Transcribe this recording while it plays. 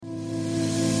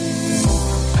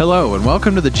Hello, and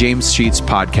welcome to the James Sheets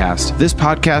Podcast. This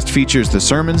podcast features the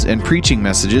sermons and preaching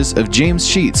messages of James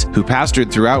Sheets, who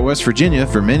pastored throughout West Virginia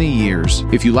for many years.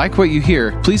 If you like what you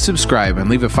hear, please subscribe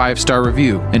and leave a 5-star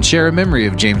review, and share a memory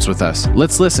of James with us.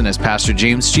 Let's listen as Pastor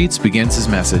James Sheets begins his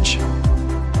message. We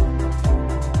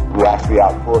ask the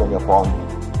outpouring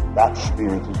upon that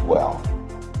Spirit as well,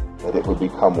 that it would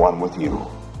become one with you.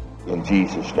 In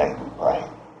Jesus' name we pray.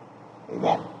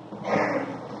 Amen.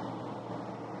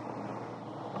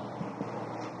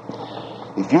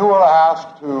 If you were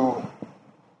asked to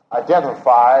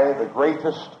identify the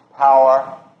greatest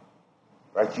power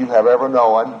that you have ever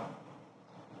known,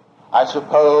 I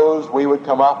suppose we would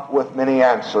come up with many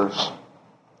answers.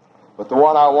 But the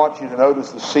one I want you to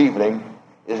notice this evening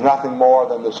is nothing more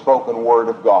than the spoken word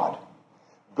of God.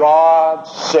 God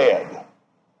said,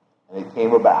 and it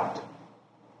came about.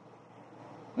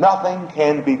 Nothing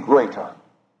can be greater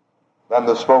than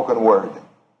the spoken word.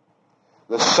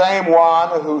 The same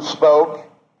one who spoke,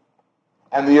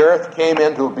 and the earth came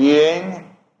into being,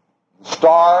 the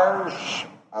stars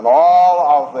and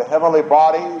all of the heavenly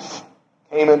bodies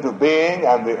came into being,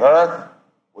 and the earth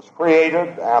was created,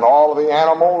 and all of the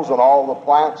animals and all the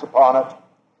plants upon it,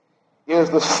 is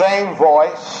the same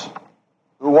voice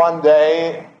who one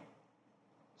day,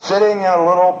 sitting in a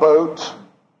little boat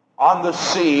on the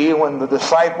sea when the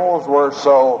disciples were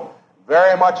so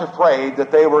very much afraid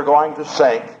that they were going to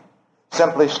sink,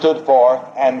 simply stood forth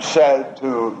and said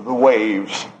to the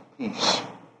waves, "Peace,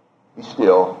 be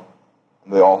still,"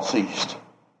 and they all ceased.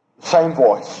 The same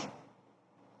voice.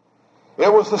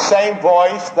 It was the same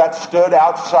voice that stood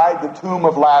outside the tomb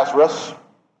of Lazarus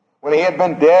when he had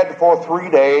been dead for 3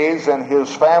 days and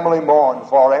his family mourned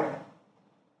for him.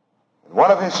 And one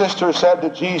of his sisters said to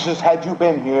Jesus, "Had you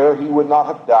been here, he would not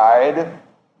have died,"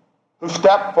 who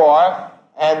stepped forth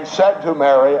and said to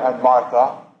Mary and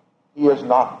Martha, "He is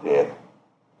not dead."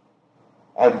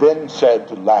 And then said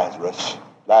to Lazarus,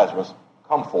 "Lazarus,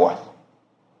 come forth."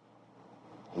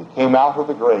 He came out of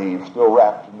the grave, still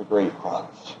wrapped in the grave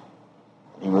clothes.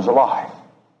 He was alive.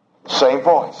 The same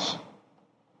voice.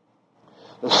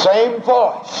 The same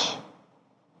voice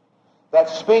that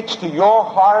speaks to your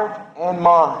heart and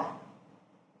mine.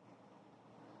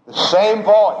 The same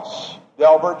voice,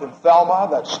 Delbert and Thelma,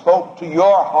 that spoke to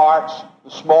your hearts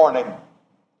this morning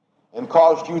and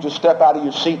caused you to step out of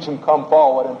your seats and come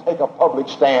forward and take a public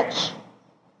stance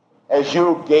as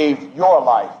you gave your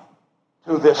life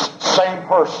to this same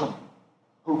person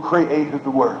who created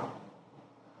the world.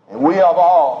 And we have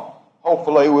all,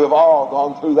 hopefully we have all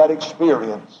gone through that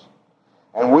experience.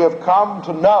 And we have come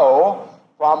to know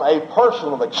from a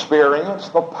personal experience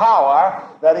the power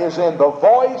that is in the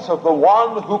voice of the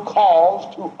one who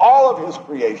calls to all of his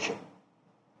creation.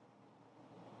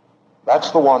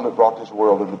 That's the one that brought this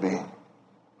world into being.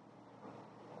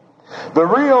 The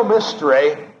real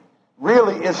mystery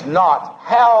really is not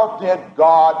how did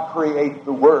God create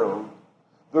the world.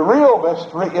 The real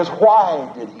mystery is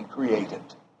why did he create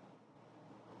it.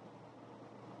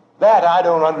 That I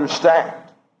don't understand.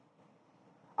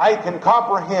 I can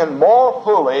comprehend more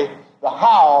fully the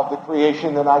how of the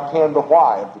creation than I can the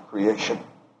why of the creation.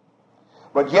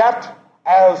 But yet,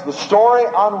 as the story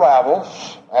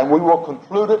unravels, and we will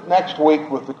conclude it next week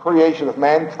with the creation of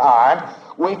mankind,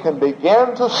 we can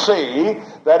begin to see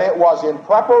that it was in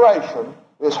preparation,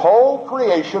 this whole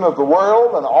creation of the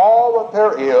world and all that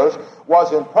there is,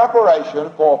 was in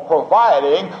preparation for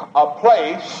providing a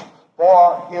place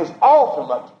for his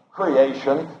ultimate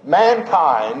creation,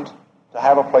 mankind, to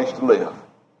have a place to live.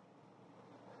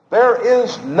 There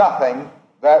is nothing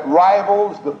that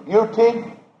rivals the beauty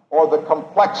or the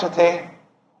complexity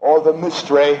or the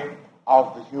mystery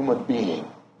of the human being.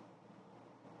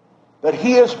 That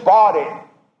he is body,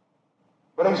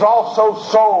 but he's also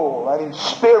soul and he's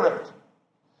spirit.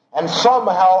 And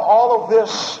somehow all of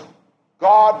this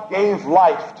God gave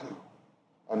life to.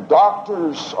 And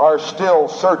doctors are still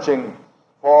searching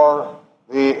for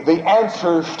the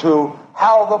answers to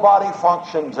how the body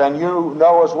functions. And you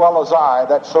know as well as I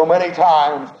that so many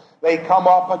times they come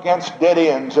up against dead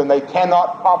ends and they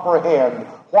cannot comprehend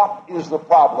what is the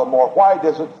problem or why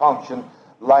does it function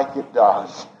like it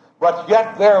does. But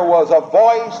yet there was a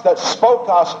voice that spoke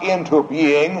us into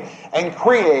being and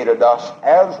created us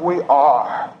as we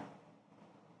are.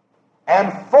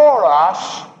 And for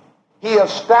us, he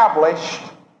established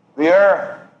the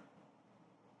earth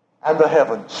and the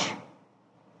heavens.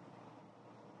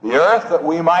 The earth that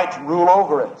we might rule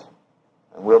over it.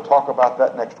 And we'll talk about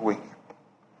that next week.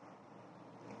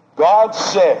 God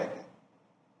said,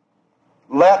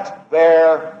 "Let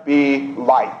there be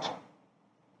light."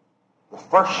 The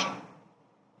first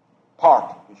part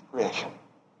of his creation.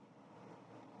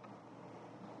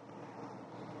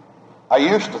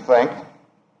 used to think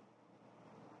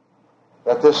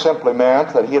that this simply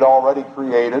meant that he had already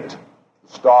created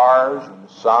the stars and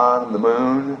the sun and the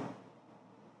moon,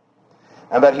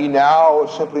 and that he now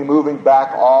was simply moving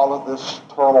back all of this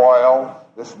turmoil,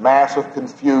 this mass of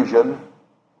confusion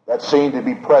that seemed to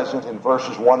be present in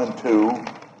verses 1 and 2,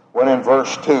 when in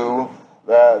verse 2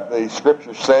 the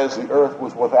Scripture says the earth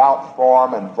was without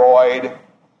form and void,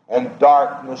 and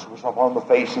darkness was upon the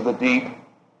face of the deep,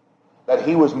 that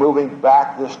he was moving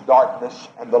back this darkness,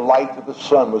 and the light of the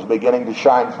sun was beginning to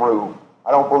shine through.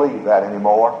 I don't believe that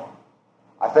anymore.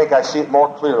 I think I see it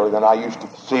more clearly than I used to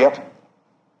see it.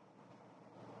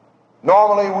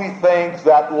 Normally we think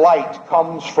that light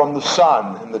comes from the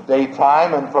sun in the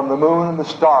daytime and from the moon and the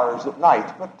stars at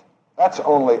night, but that's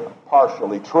only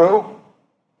partially true.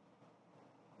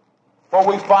 For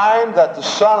we find that the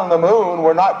sun and the moon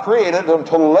were not created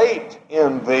until late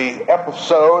in the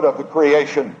episode of the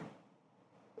creation.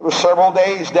 It was several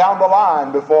days down the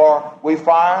line before we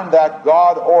find that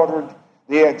God ordered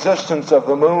the existence of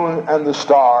the moon and the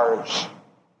stars.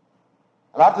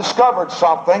 And I've discovered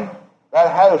something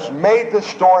that has made this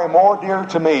story more dear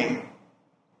to me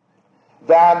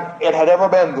than it had ever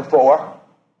been before.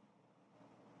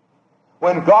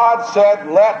 When God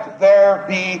said, "Let there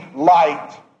be light,"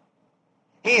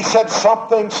 he said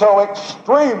something so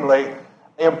extremely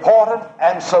important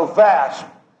and so vast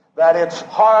that it's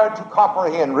hard to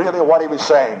comprehend really what he was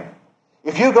saying.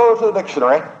 If you go to the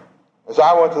dictionary, as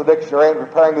I went to the dictionary in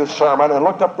preparing this sermon and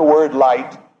looked up the word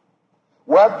light,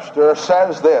 Webster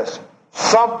says this: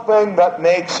 something that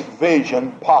makes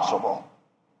vision possible.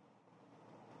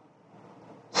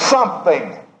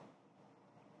 Something.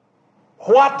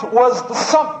 What was the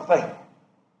something?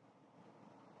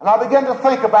 And I began to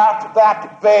think about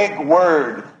that vague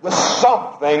word, the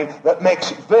something that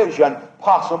makes vision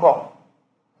possible.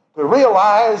 To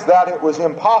realize that it was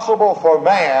impossible for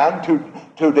man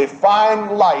to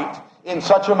define light in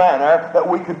such a manner that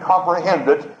we could comprehend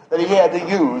it, that he had to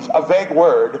use a vague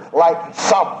word like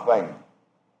something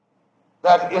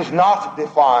that is not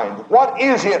defined. What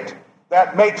is it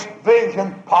that makes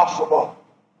vision possible?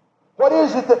 What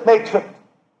is it that makes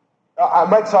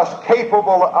us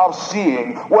capable of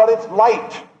seeing? Well, it's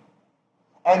light.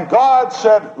 And God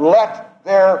said, "Let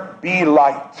there be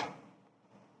light."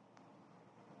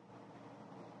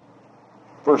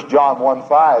 1 John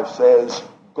 1:5 says,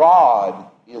 "God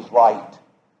is light,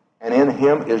 and in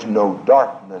him is no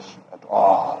darkness at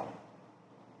all."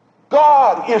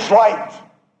 God is light.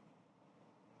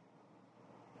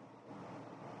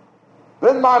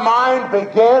 Then my mind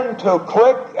began to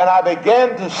click, and I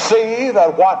began to see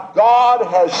that what God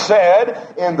has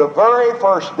said in the very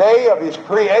first day of his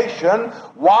creation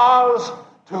was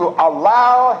to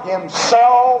allow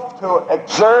himself to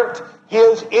exert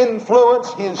his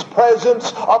influence, his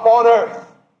presence upon earth.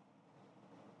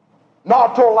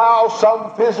 Not to allow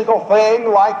some physical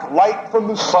thing like light from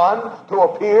the sun to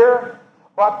appear,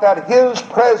 but that his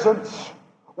presence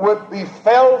would be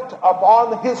felt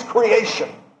upon his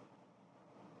creation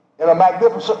in a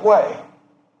magnificent way.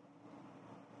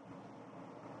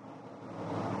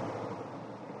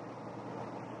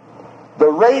 The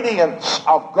radiance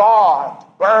of God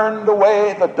burned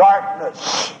away the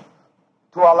darkness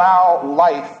to allow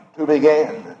life to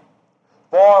begin.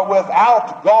 For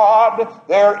without God,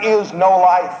 there is no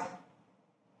life.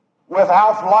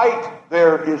 Without light,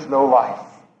 there is no life.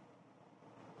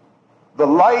 The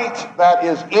light that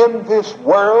is in this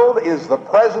world is the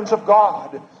presence of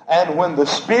God. And when the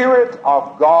Spirit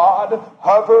of God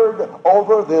hovered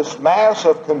over this mass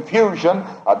of confusion,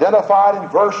 identified in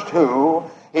verse 2,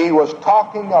 he was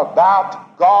talking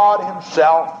about God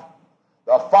himself,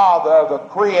 the Father, the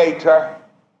Creator,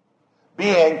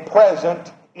 being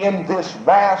present in this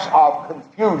mass of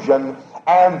confusion.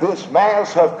 And this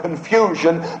mass of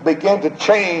confusion began to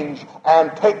change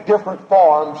and take different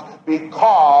forms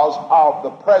because of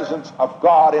the presence of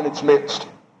God in its midst.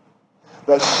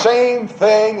 The same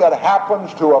thing that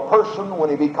happens to a person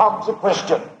when he becomes a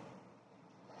Christian.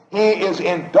 He is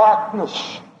in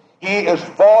darkness. He is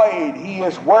void. He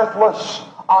is worthless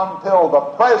until the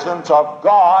presence of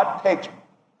God takes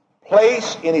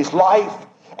place in his life.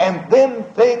 And then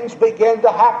things begin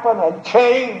to happen and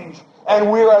change.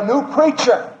 And we're a new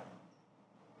creature.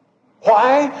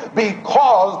 Why?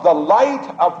 Because the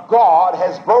light of God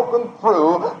has broken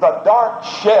through the dark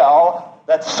shell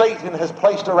that Satan has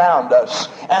placed around us.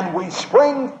 And we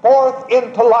spring forth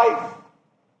into life.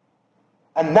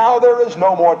 And now there is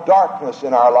no more darkness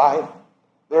in our life.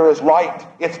 There is light.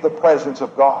 It's the presence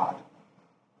of God.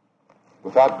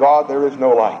 Without God, there is no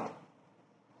light.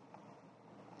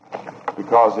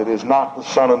 because it is not the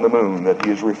sun and the moon that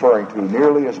he is referring to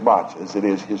nearly as much as it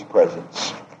is his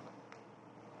presence.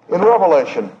 In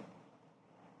Revelation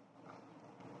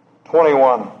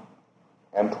 21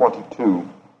 and 22,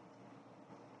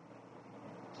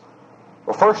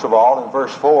 well, first of all, in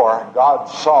verse 4, God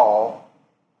saw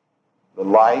the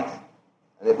light,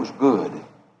 and it was good.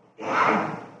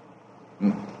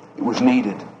 It was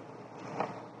needed.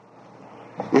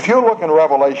 If you look in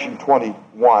Revelation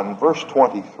 21, verse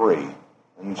 23,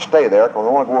 and stay there, because I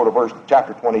want to go to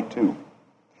chapter 22.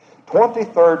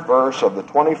 23rd verse of the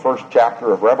 21st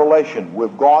chapter of Revelation.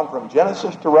 We've gone from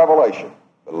Genesis to Revelation,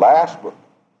 the last book.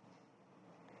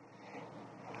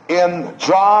 In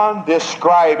John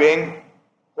describing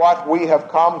what we have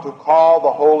come to call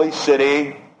the holy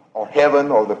city, or heaven,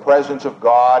 or the presence of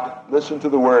God, listen to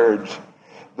the words.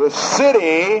 The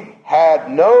city had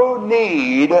no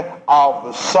need of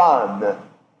the sun,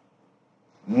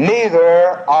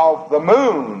 neither of the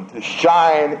moon to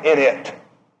shine in it.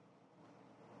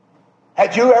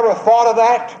 Had you ever thought of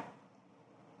that?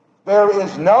 There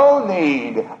is no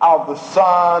need of the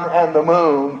sun and the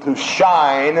moon to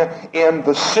shine in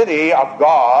the city of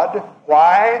God.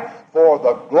 Why? For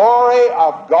the glory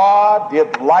of God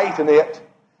did lighten it,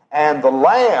 and the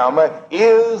Lamb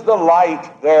is the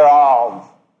light thereof.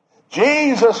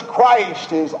 Jesus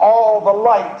Christ is all the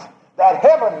light that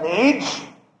heaven needs.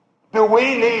 Do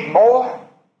we need more?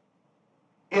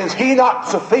 Is he not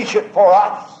sufficient for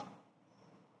us?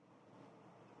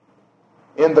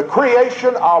 In the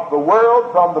creation of the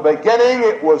world from the beginning,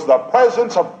 it was the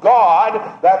presence of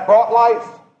God that brought life.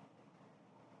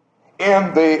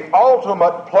 In the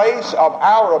ultimate place of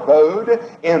our abode,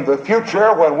 in the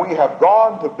future when we have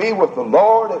gone to be with the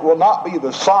Lord, it will not be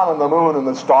the sun and the moon and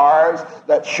the stars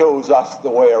that shows us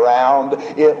the way around.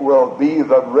 It will be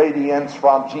the radiance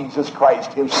from Jesus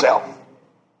Christ himself.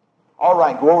 All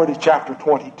right, go over to chapter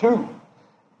 22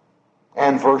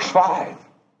 and verse 5.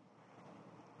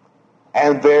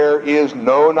 And there is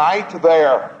no night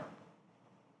there.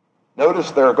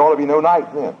 Notice there are going to be no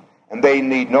night then. And they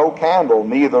need no candle,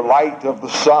 neither light of the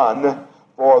sun,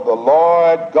 for the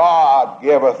Lord God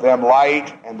giveth them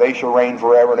light, and they shall reign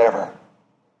forever and ever.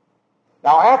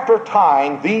 Now, after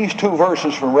tying these two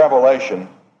verses from Revelation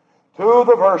to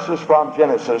the verses from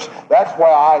Genesis, that's why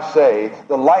I say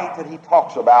the light that he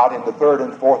talks about in the 3rd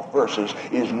and 4th verses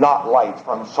is not light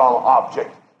from some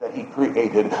object that he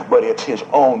created, but it's his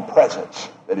own presence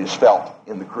that is felt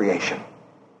in the creation.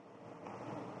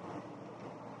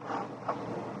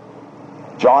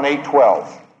 John 8:12.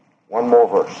 One more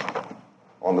verse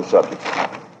on the subject.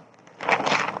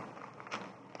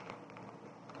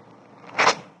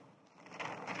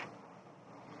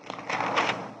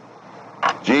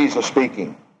 Jesus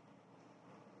speaking.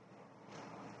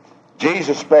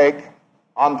 Jesus spake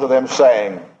unto them,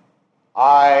 saying,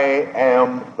 I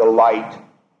am the light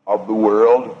of the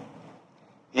world.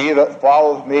 He that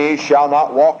followeth me shall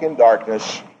not walk in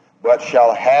darkness, but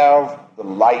shall have the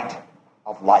light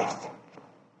of life.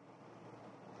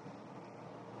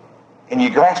 Can you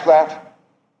grasp that?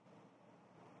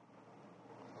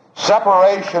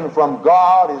 Separation from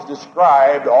God is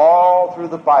described all through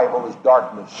the Bible as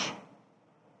darkness.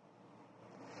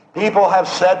 People have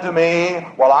said to me,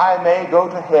 well, I may go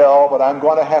to hell, but I'm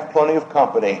going to have plenty of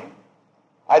company.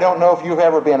 I don't know if you've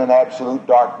ever been in absolute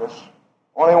darkness.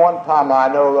 Only one time I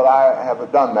know that I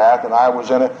have done that, and I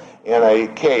was in a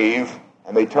cave,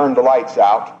 and they turned the lights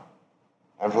out.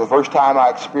 And for the first time I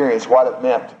experienced what it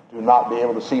meant to not be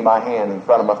able to see my hand in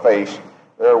front of my face.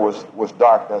 There was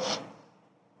darkness.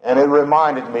 And it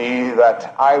reminded me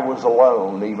that I was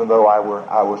alone, even though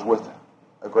I was with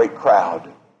a great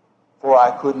crowd. For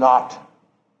I could not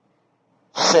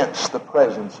sense the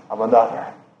presence of another.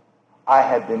 I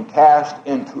had been cast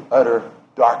into utter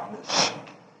darkness.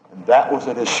 And that was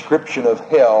a description of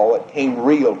hell that came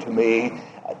real to me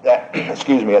at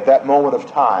that moment of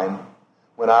time,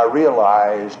 when I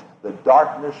realized the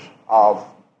darkness of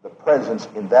the presence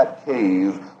in that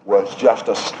cave was just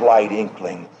a slight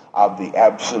inkling of the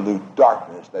absolute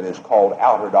darkness that is called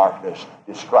outer darkness,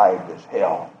 described as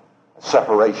hell, a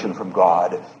separation from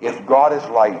God. If God is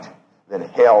light, then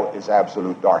hell is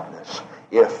absolute darkness.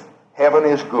 If heaven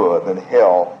is good, then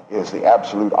hell is the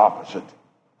absolute opposite.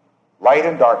 Light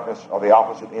and darkness are the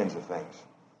opposite ends of things.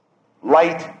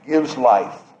 Light gives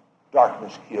life.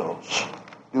 Darkness kills.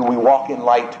 Do we walk in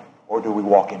light or do we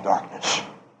walk in darkness?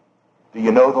 Do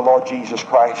you know the Lord Jesus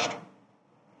Christ?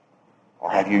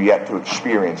 Or have you yet to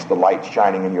experience the light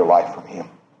shining in your life from him?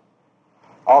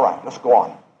 All right, let's go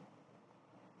on.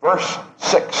 Verse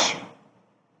 6.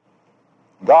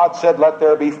 God said, let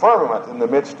there be firmament in the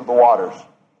midst of the waters.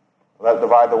 Let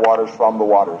divide the waters from the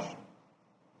waters.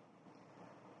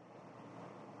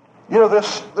 You know,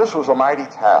 this was a mighty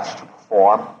task to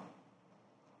perform.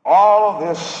 All of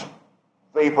this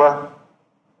vapor,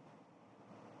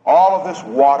 all of this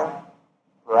water,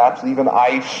 perhaps even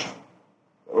ice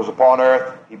that was upon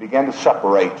earth, he began to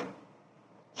separate.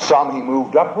 Some he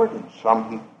moved upward and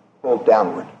some he pulled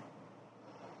downward.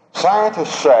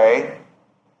 Scientists say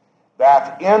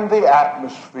that in the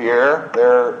atmosphere,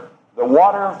 the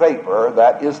water vapor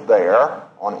that is there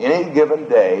on any given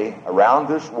day around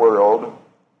this world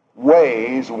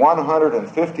weighs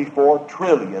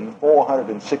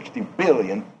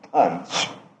 154,460,000,000,000 tons.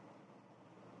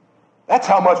 That's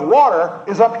how much water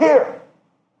is up here.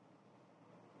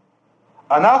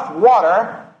 Enough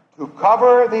water to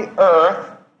cover the earth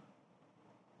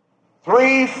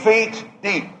 3 feet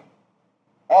deep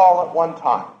all at one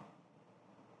time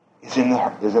is in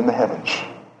the heavens.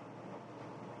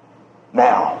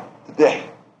 Now, today.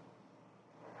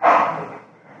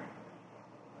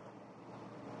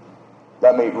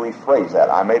 Let me rephrase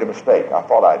that. I made a mistake. I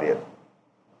thought I did.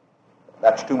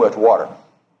 That's too much water.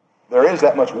 There is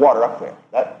that much water up there.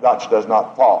 That much does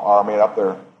not fall. Up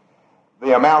there.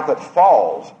 The amount that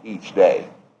falls each day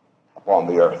upon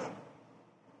the earth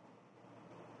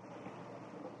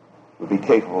would be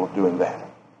capable of doing that.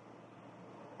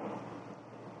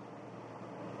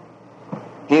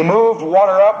 He moved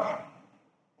water up.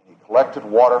 He collected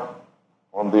water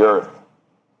on the earth.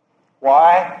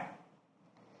 Why?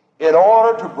 In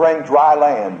order to bring dry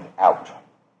land out.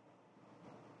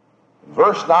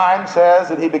 Verse 9 says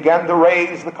that he began to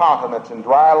raise the continents and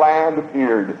dry land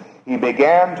appeared. He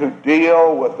began to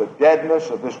deal with the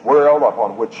deadness of this world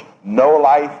upon which no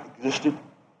life existed.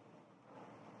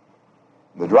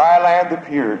 The dry land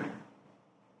appeared.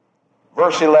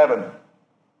 Verse 11,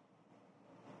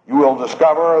 you will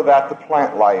discover that the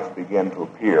plant life began to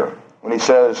appear. When he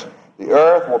says, the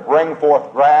earth will bring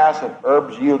forth grass and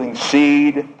herbs yielding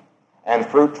seed and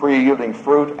fruit tree yielding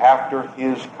fruit after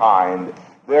his kind.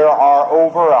 There are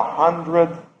over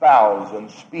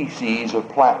 100,000 species of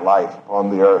plant life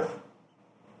upon the earth.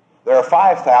 There are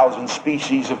 5,000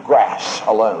 species of grass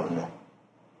alone.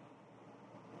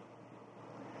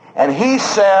 And he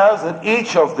says that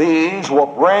each of these will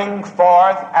bring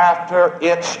forth after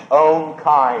its own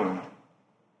kind.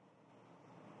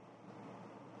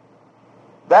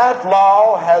 That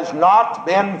law has not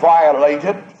been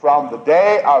violated from the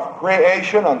day of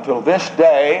creation until this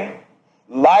day.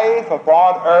 Life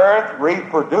upon earth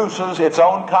reproduces its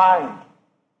own kind.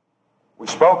 We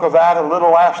spoke of that a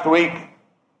little last week.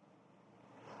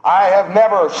 I have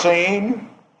never seen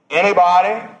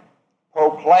anybody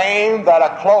proclaim that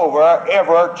a clover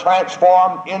ever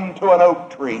transformed into an oak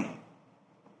tree.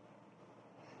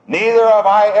 Neither have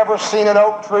I ever seen an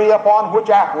oak tree upon which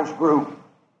apples grew.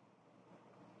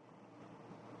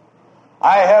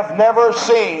 I have never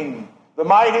seen the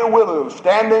mighty willow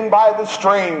standing by the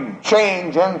stream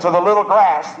change into the little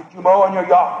grass that you mow in your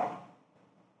yard.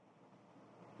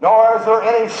 Nor is there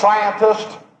any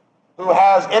scientist who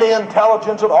has any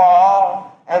intelligence at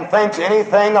all and thinks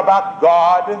anything about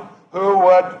God who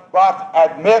would but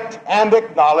admit and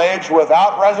acknowledge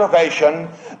without reservation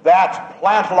that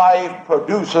plant life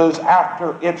produces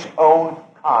after its own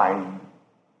kind.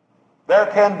 There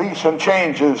can be some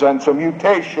changes and some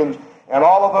mutations and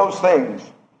all of those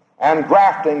things and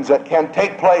graftings that can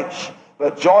take place.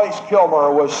 But Joyce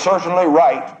Kilmer was certainly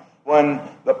right when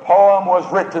the poem was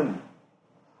written.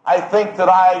 I think that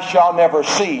I shall never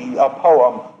see a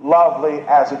poem lovely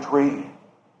as a tree.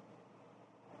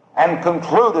 And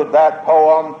concluded that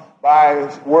poem by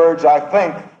words, I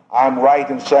think I'm right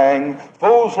in saying,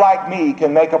 fools like me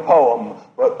can make a poem,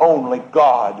 but only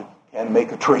God can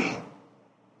make a tree.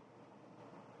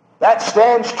 That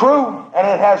stands true, and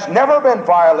it has never been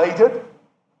violated.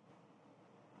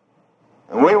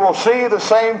 And we will see the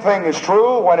same thing is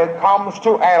true when it comes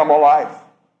to animal life.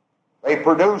 They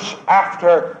produce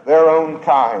after their own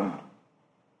kind.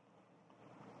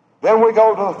 Then we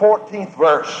go to the 14th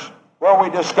verse, where we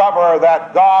discover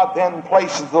that God then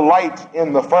places the light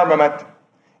in the firmament,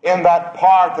 in that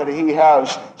part that he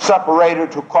has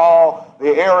separated to call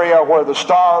the area where the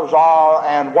stars are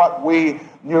and what we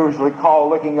usually call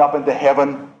looking up into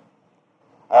heaven.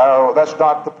 That's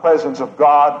not the presence of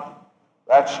God.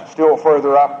 That's still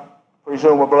further up,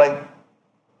 presumably.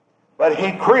 But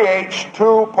he creates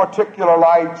two particular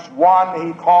lights. One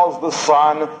he calls the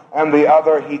sun, and the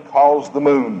other he calls the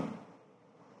moon.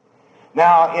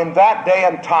 Now, in that day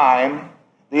and time,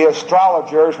 the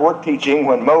astrologers were teaching,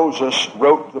 when Moses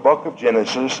wrote the book of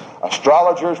Genesis,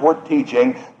 astrologers were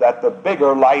teaching that the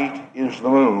bigger light is the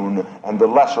moon and the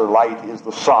lesser light is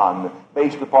the sun,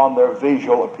 based upon their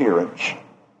visual appearance.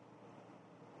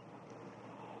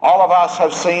 All of us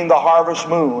have seen the harvest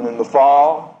moon in the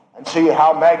fall and see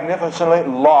how magnificently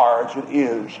large it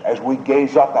is as we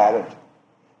gaze up at it.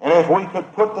 And if we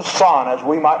could put the sun, as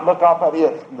we might look up at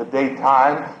it in the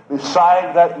daytime,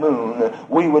 beside that moon,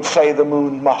 we would say the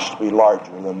moon must be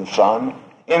larger than the sun.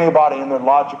 Anybody in their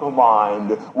logical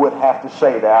mind would have to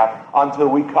say that until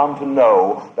we come to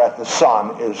know that the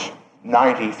sun is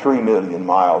 93 million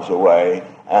miles away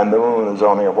and the moon is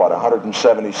only,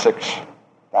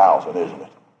 176,000, isn't it?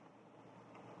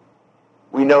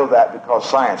 We know that because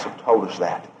science has told us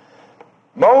that.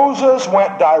 Moses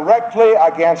went directly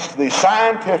against the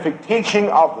scientific teaching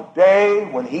of the day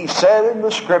when he said in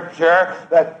the scripture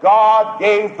that God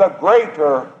gave the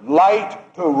greater light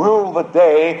to rule the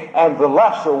day and the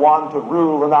lesser one to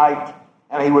rule the night.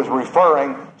 And he was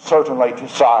referring certainly to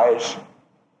size.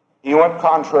 He went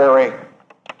contrary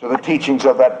to the teachings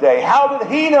of that day. How did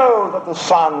he know that the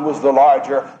sun was the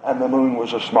larger and the moon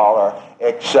was the smaller,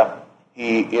 except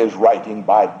he is writing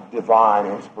by divine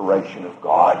inspiration of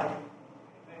God?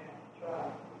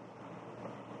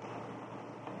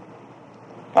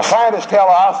 Now, scientists tell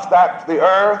us that the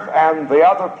Earth and the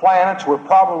other planets were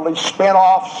probably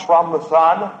spin-offs from the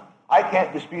sun. I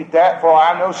can't dispute that, for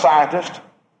I'm no scientist.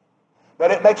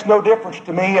 But it makes no difference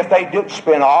to me if they did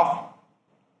spin off.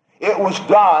 It was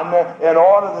done in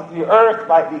order that the earth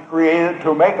might be created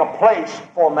to make a place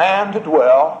for man to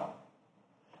dwell.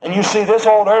 And you see, this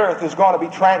old earth is going to be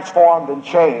transformed and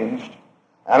changed.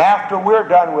 And after we're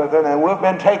done with it and we've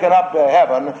been taken up to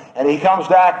heaven and he comes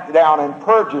back down and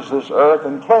purges this earth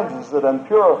and cleanses it and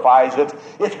purifies it,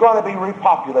 it's going to be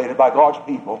repopulated by God's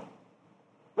people.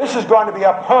 This is going to be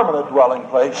a permanent dwelling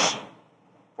place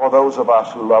for those of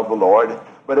us who love the Lord.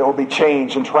 But it will be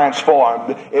changed and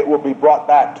transformed. It will be brought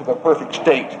back to the perfect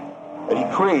state that he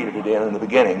created it in the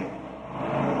beginning.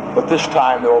 But this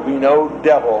time there will be no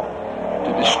devil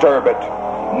to disturb it,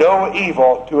 no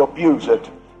evil to abuse it,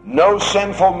 no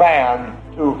sinful man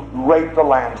to rape the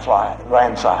landside,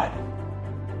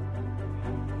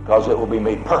 because it will be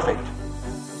made perfect.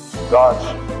 God's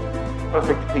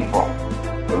perfect people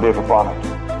will live upon it.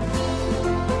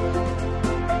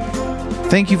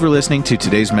 Thank you for listening to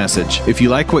today's message. If you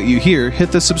like what you hear,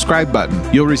 hit the subscribe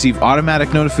button. You'll receive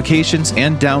automatic notifications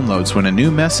and downloads when a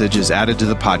new message is added to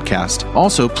the podcast.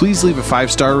 Also, please leave a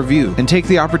 5-star review and take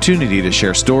the opportunity to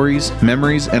share stories,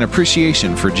 memories, and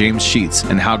appreciation for James Sheets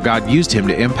and how God used him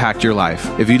to impact your life.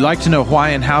 If you'd like to know why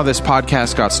and how this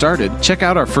podcast got started, check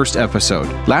out our first episode.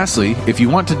 Lastly, if you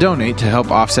want to donate to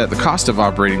help offset the cost of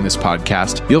operating this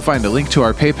podcast, you'll find a link to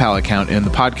our PayPal account in the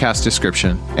podcast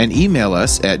description, and email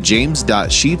us at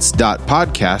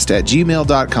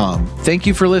james.sheets.podcast@gmail.com. Thank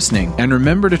you for listening, and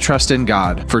remember to trust in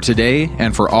God for today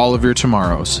and for all of your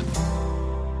tomorrows.